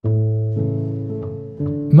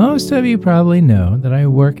Most of you probably know that I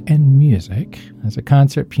work in music as a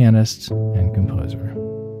concert pianist and composer.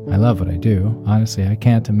 I love what I do. Honestly, I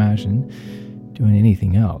can't imagine doing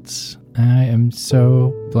anything else. I am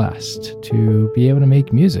so blessed to be able to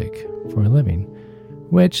make music for a living.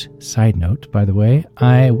 Which, side note, by the way,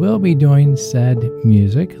 I will be doing said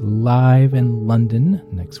music live in London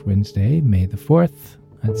next Wednesday, May the 4th,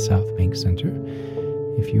 at South Bank Centre.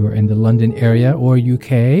 If you are in the London area or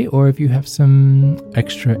UK, or if you have some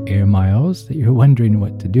extra air miles that you're wondering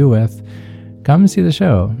what to do with, come see the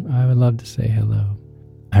show. I would love to say hello.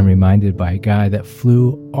 I'm reminded by a guy that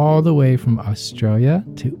flew all the way from Australia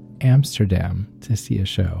to Amsterdam to see a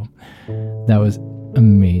show. That was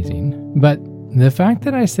amazing. But the fact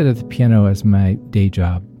that I sit at the piano as my day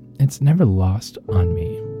job, it's never lost on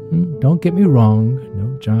me. Don't get me wrong,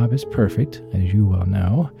 no job is perfect, as you well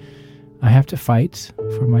know. I have to fight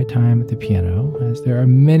for my time at the piano, as there are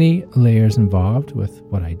many layers involved with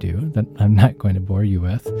what I do that I'm not going to bore you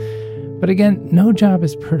with. But again, no job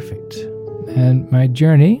is perfect. And my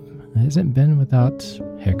journey hasn't been without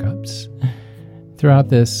hiccups. Throughout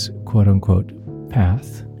this quote-unquote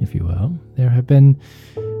path, if you will, there have been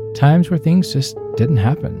times where things just didn't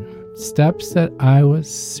happen. Steps that I was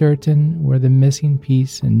certain were the missing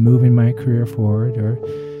piece in moving my career forward, or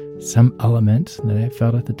some element that I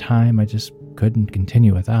felt at the time I just couldn't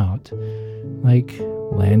continue without, like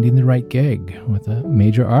landing the right gig with a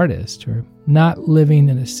major artist, or not living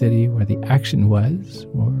in a city where the action was,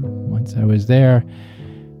 or once I was there,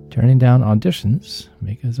 turning down auditions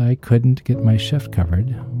because I couldn't get my shift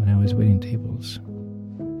covered when I was waiting tables.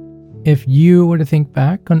 If you were to think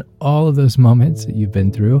back on all of those moments that you've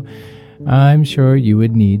been through, I'm sure you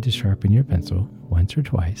would need to sharpen your pencil once or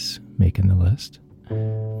twice, making the list.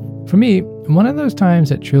 For me, one of those times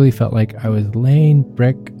that truly felt like I was laying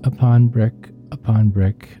brick upon brick upon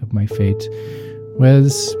brick of my fate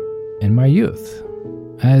was in my youth.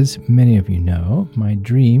 As many of you know, my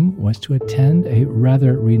dream was to attend a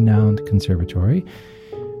rather renowned conservatory.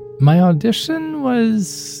 My audition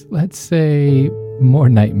was, let's say, more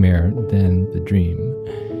nightmare than the dream.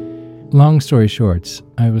 Long story short,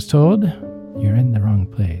 I was told, "You're in the wrong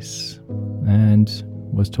place," and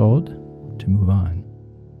was told to move on.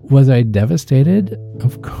 Was I devastated?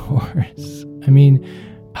 Of course. I mean,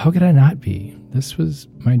 how could I not be? This was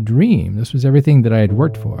my dream. This was everything that I had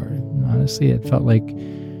worked for. And honestly, it felt like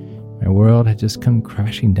my world had just come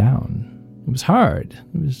crashing down. It was hard.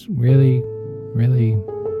 It was really, really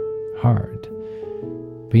hard.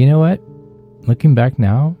 But you know what? Looking back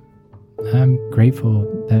now, I'm grateful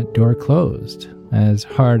that door closed, as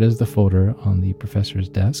hard as the folder on the professor's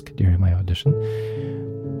desk during my audition.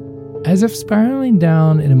 As if spiraling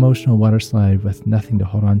down an emotional waterslide with nothing to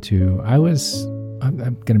hold on to, I'm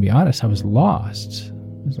going to be honest, I was lost.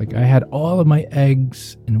 It was like I had all of my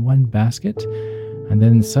eggs in one basket, and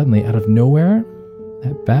then suddenly, out of nowhere,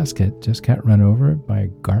 that basket just got run over by a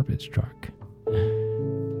garbage truck.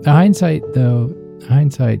 Hindsight,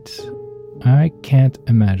 I can't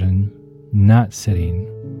imagine not sitting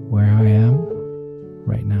where I am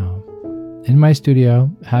right now. In my studio,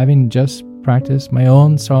 having just practiced my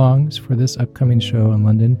own songs for this upcoming show in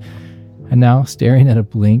London, and now staring at a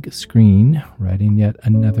blank screen, writing yet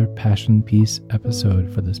another Passion Piece episode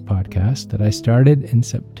for this podcast that I started in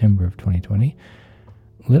September of 2020.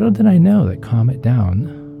 Little did I know that Calm It Down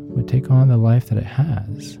would take on the life that it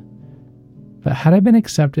has. But had I been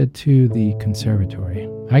accepted to the conservatory,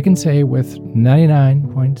 I can say with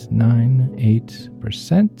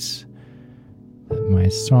 99.98% that my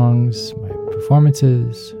songs, my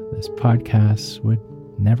performances, this podcast would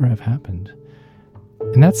never have happened.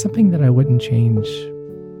 And that's something that I wouldn't change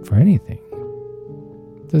for anything.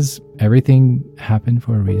 Does everything happen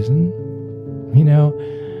for a reason? You know,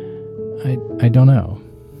 I don't know.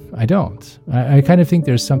 I don't. I kind of think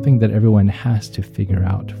there's something that everyone has to figure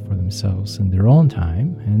out for themselves in their own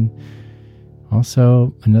time. And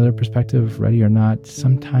also, another perspective, ready or not,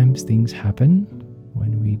 sometimes things happen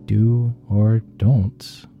when we do or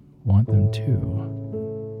don't want them to.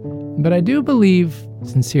 But I do believe,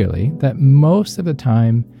 sincerely, that most of the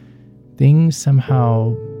time, things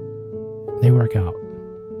somehow, they work out.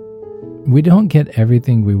 We don't get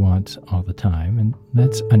everything we want all the time, and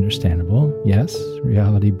that's understandable. Yes,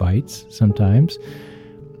 reality bites sometimes,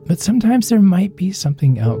 but sometimes there might be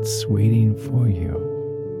something else waiting for you.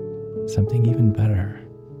 Something even better.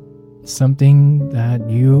 Something that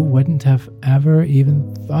you wouldn't have ever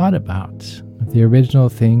even thought about if the original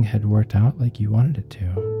thing had worked out like you wanted it to.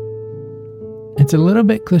 It's a little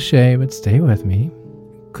bit cliche, but stay with me.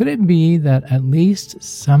 Could it be that at least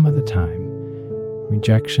some of the time,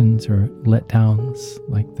 rejections or letdowns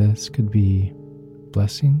like this could be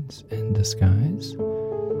blessings in disguise?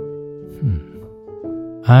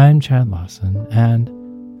 I'm Chad Lawson, and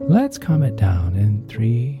let's calm it down in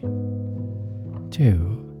 3, 2,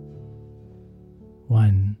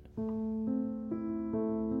 1.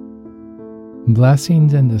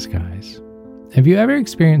 Blessings in disguise. Have you ever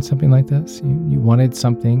experienced something like this? You wanted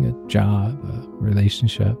something, a job, a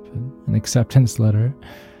relationship, an acceptance letter,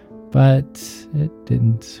 but it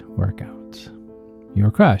didn't work out. You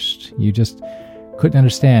were crushed. You just couldn't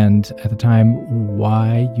understand at the time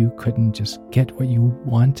why you couldn't just get what you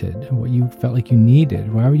wanted, what you felt like you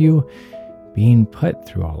needed. Why were you being put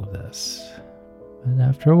through all of this? But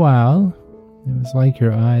after a while, it was like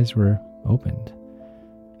your eyes were opened.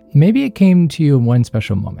 Maybe it came to you in one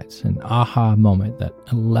special moment, an aha moment that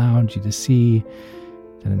allowed you to see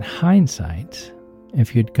that in hindsight,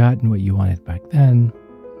 if you'd gotten what you wanted back then,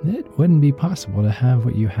 it wouldn't be possible to have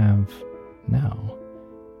what you have now.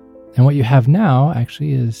 And what you have now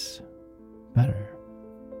actually is better.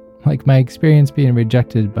 Like my experience being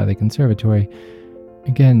rejected by the conservatory,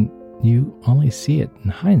 again, you only see it in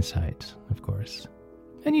hindsight, of course.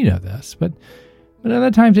 And you know this, but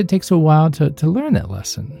other times it takes a while to learn that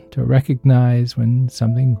lesson, to recognize when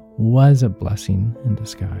something was a blessing in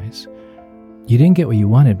disguise. You didn't get what you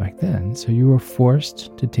wanted back then, so you were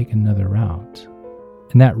forced to take another route.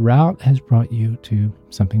 And that route has brought you to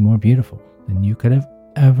something more beautiful than you could have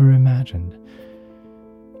ever imagined.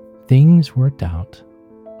 Things worked out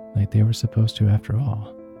like they were supposed to after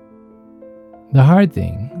all. The hard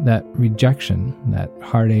thing, that rejection, that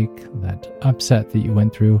heartache, that upset that you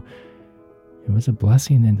went through, it was a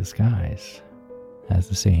blessing in disguise, as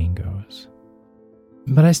the saying goes.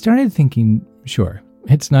 But I started thinking, sure,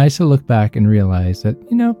 it's nice to look back and realize that,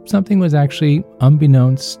 something was actually,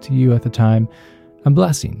 unbeknownst to you at the time, a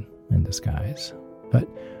blessing in disguise. But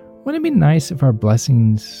wouldn't it be nice if our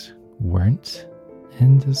blessings weren't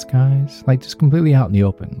in disguise? Like just completely out in the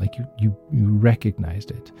open, like you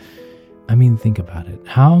recognized it. I mean, think about it.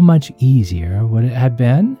 How much easier would it have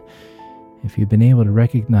been if you'd been able to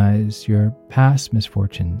recognize your past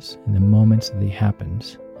misfortunes in the moments that they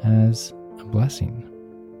happened as a blessing?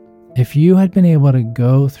 If you had been able to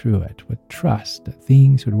go through it with trust that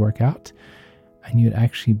things would work out and you'd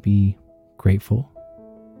actually be grateful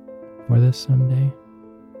for this someday?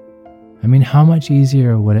 I mean, how much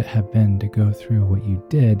easier would it have been to go through what you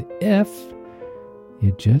did if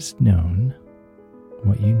you'd just known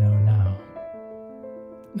what you know now?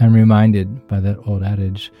 I'm reminded by that old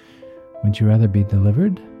adage, would you rather be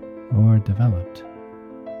delivered or developed?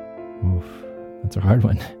 Oof, that's a hard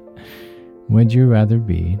one. Would you rather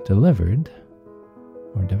be delivered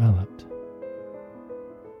or developed?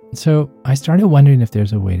 So I started wondering if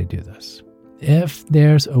there's a way to do this. If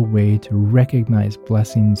there's a way to recognize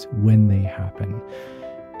blessings when they happen,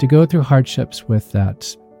 to go through hardships with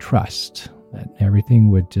that trust that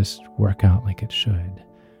everything would just work out like it should.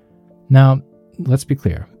 Now, let's be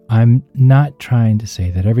clear. I'm not trying to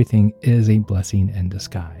say that everything is a blessing in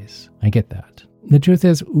disguise. I get that. The truth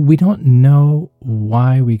is, we don't know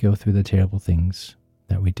why we go through the terrible things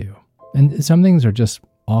that we do. And some things are just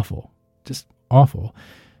awful.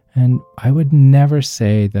 And I would never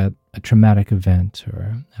say that a traumatic event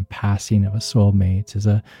or a passing of a soulmate is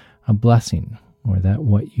a blessing, or that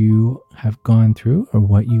what you have gone through or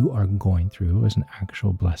what you are going through is an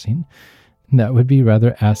actual blessing. That would be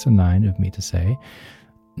rather asinine of me to say.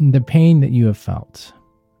 The pain that you have felt,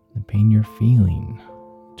 the pain you're feeling,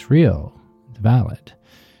 it's real, it's valid.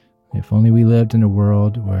 If only we lived in a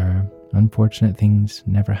world where unfortunate things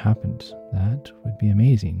never happened, that would be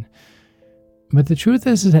amazing. But the truth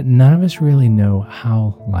is that none of us really know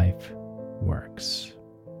how life works.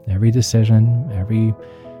 Every decision, every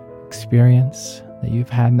experience that you've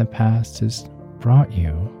had in the past has brought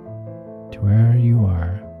you to where you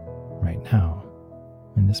are right now,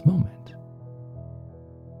 in this moment.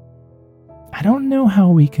 I don't know how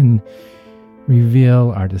we can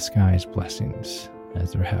reveal our disguised blessings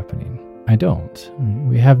as they're happening. I don't.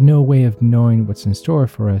 We have no way of knowing what's in store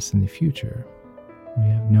for us in the future. We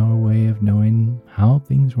have no way of knowing how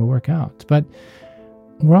things will work out. But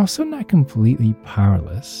we're also not completely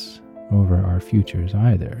powerless over our futures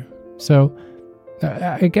either. So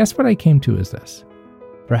I guess what I came to is this.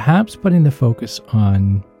 Perhaps putting the focus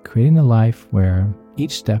on creating a life where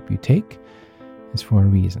each step you take is for a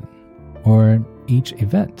reason, or each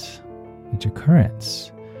event, each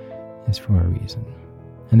occurrence is for a reason.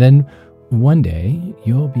 And then one day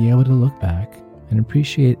you'll be able to look back and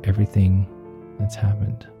appreciate everything that's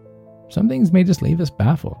happened. Some things may just leave us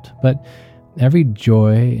baffled, but every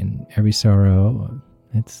joy and every sorrow,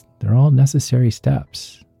 they're all necessary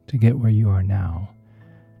steps to get where you are now.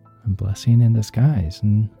 A blessing in disguise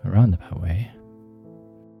in a roundabout way.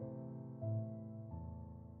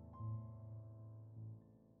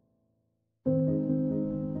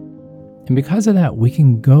 And because of that, we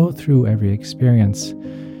can go through every experience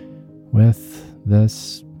with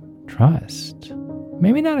this trust.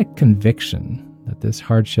 Maybe not a conviction that this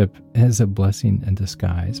hardship is a blessing in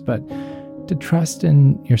disguise, but to trust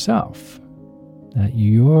in yourself that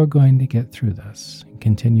you're going to get through this and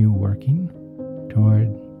continue working toward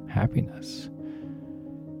happiness.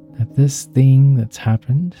 That this thing that's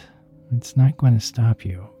happened, it's not going to stop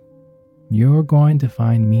you. You're going to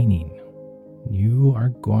find meaning. You are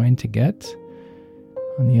going to get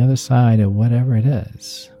on the other side of whatever it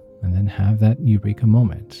is, and then have that eureka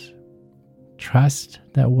moment. Trust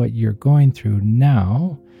that what you're going through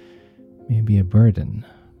now may be a burden,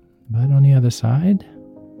 but on the other side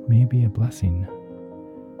may be a blessing.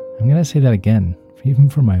 I'm going to say that again,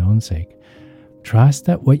 even for my own sake. Trust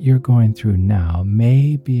that what you're going through now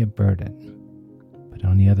may be a burden, but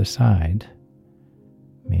on the other side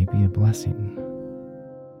may be a blessing.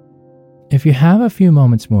 If you have a few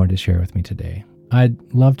moments more to share with me today, I'd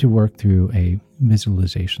love to work through a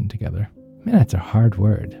visualization together. Man, that's a hard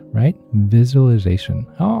word, right? Visualization.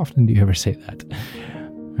 How often do you ever say that?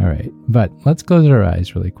 All right, but let's close our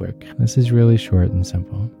eyes really quick. This is really short and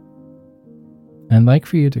simple. I'd like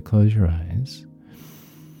for you to close your eyes.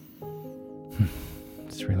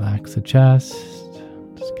 Just relax the chest.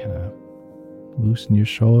 Just kind of loosen your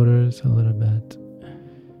shoulders a little bit.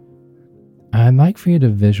 I'd like for you to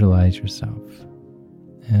visualize yourself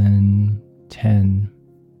in 10,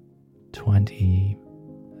 20,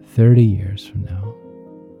 30 years from now.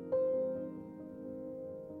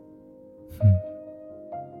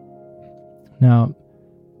 Now,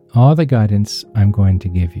 all the guidance I'm going to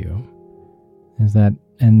give you is that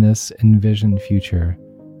in this envisioned future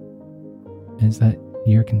is that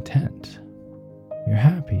you're content, you're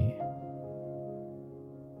happy.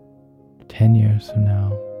 10 years from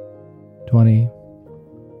now, 20,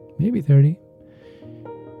 maybe 30.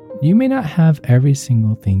 You may not have every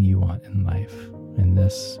single thing you want in life in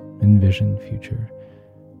this envisioned future,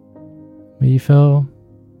 but you feel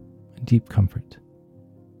a deep comfort.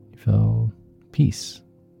 You feel peace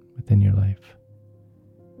within your life.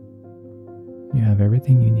 You have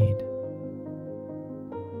everything you need.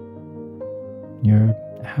 You're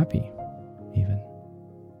happy, even.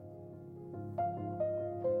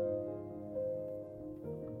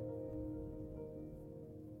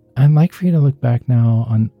 I'd like for you to look back now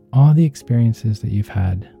on all the experiences that you've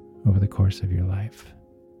had over the course of your life.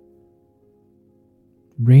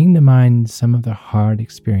 Bring to mind some of the hard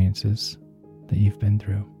experiences that you've been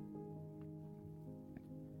through.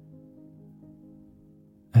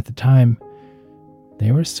 At the time,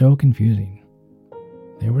 they were so confusing.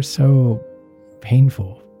 They were so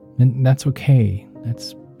painful. And that's okay.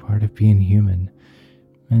 That's part of being human.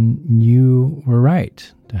 And you were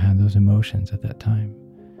right to have those emotions at that time.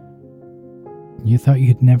 You thought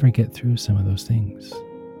you'd never get through some of those things.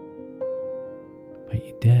 But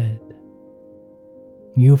you did.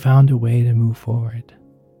 You found a way to move forward.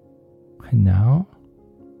 And now,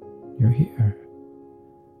 you're here.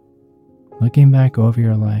 Looking back over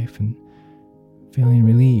your life and feeling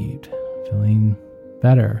relieved, feeling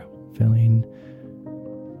better, feeling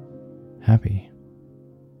happy.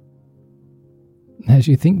 As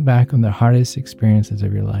you think back on the hardest experiences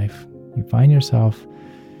of your life, you find yourself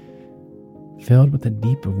filled with a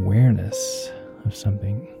deep awareness of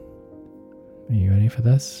something. Are you ready for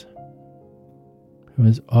this? It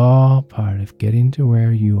was all part of getting to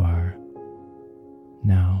where you are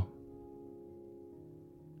now.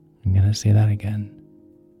 I'm going to say that again.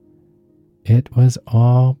 It was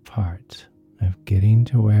all part of getting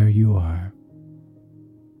to where you are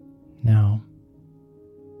now.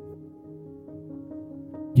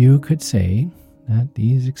 You could say that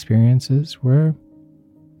these experiences were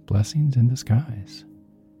blessings in disguise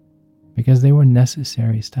because they were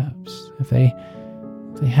necessary steps. If they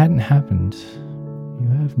hadn't happened, you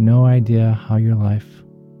have no idea how your life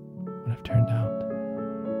would have turned out.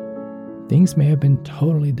 Things may have been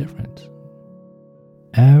totally different.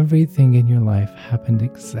 Everything in your life happened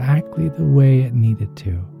exactly the way it needed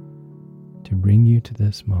to bring you to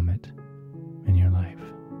this moment in your life.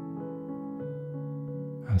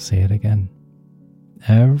 I'll say it again.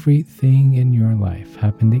 Everything in your life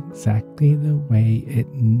happened exactly the way it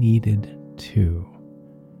needed to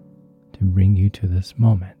bring you to this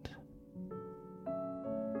moment.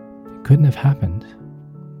 It couldn't have happened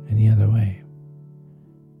any other way.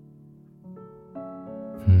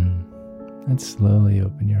 Let's slowly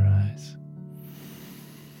open your eyes.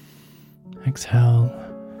 Exhale.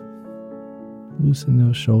 loosen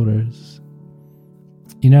those shoulders.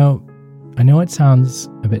 You know, I know it sounds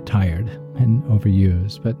a bit tired and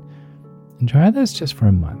overused, but try this just for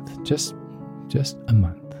a month. Just a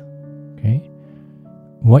month, okay?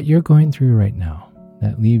 What you're going through right now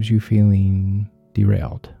that leaves you feeling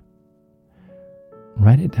derailed,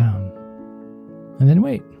 write it down and then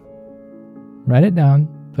wait. Write it down,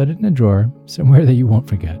 put it in a drawer somewhere that you won't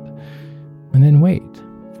forget, and then wait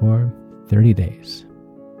for 30 days.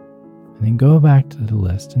 And then go back to the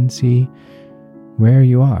list and see where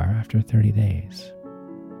you are after 30 days.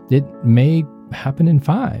 It may happen in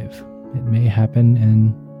 5. It may happen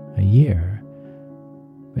in a year.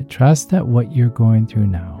 But trust that what you're going through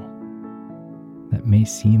now, that may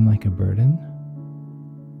seem like a burden,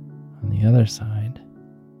 on the other side,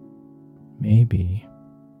 may be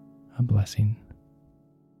a blessing.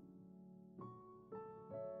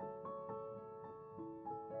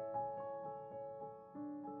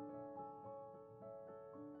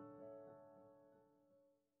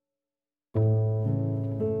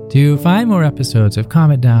 To find more episodes of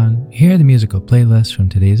Calm It Down, hear the musical playlist from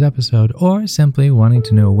today's episode, or simply wanting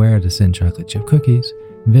to know where to send chocolate chip cookies,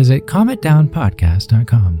 visit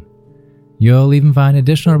calmitdownpodcast.com. You'll even find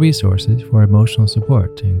additional resources for emotional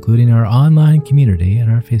support, including our online community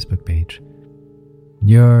and our Facebook page.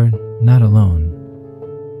 You're not alone.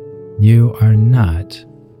 You are not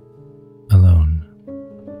alone.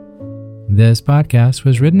 This podcast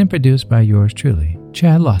was written and produced by yours truly,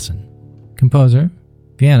 Chad Lawson, composer,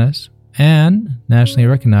 pianist, and nationally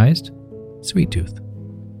recognized Sweet Tooth.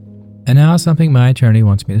 And now something my attorney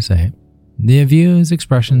wants me to say. The views,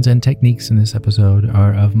 expressions, and techniques in this episode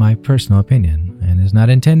are of my personal opinion and is not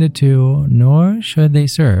intended to, nor should they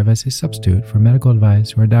serve as a substitute for medical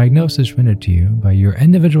advice or diagnosis rendered to you by your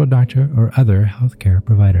individual doctor or other healthcare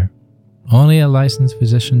provider. Only a licensed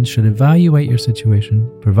physician should evaluate your situation,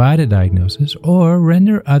 provide a diagnosis, or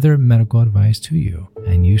render other medical advice to you,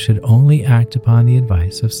 and you should only act upon the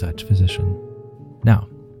advice of such physician. Now,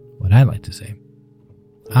 what I like to say.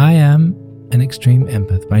 I am an extreme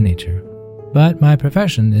empath by nature, but my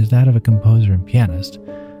profession is that of a composer and pianist,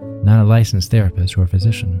 not a licensed therapist or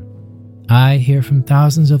physician. I hear from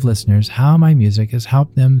thousands of listeners how my music has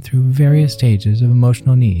helped them through various stages of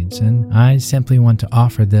emotional needs, and I simply want to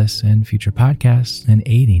offer this and future podcasts in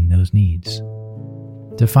aiding those needs.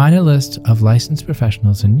 To find a list of licensed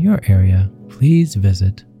professionals in your area, please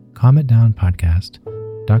visit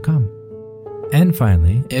calmitdownpodcast.com. And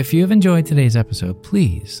finally, if you've enjoyed today's episode,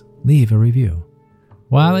 please leave a review.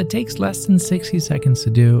 While it takes less than 60 seconds to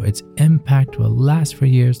do, its impact will last for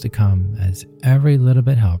years to come, as every little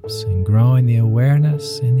bit helps in growing the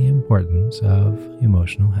awareness and the importance of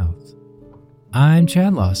emotional health. I'm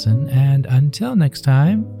Chad Lawson, and until next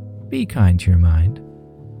time, be kind to your mind,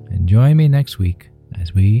 and join me next week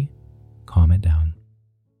as we calm it down.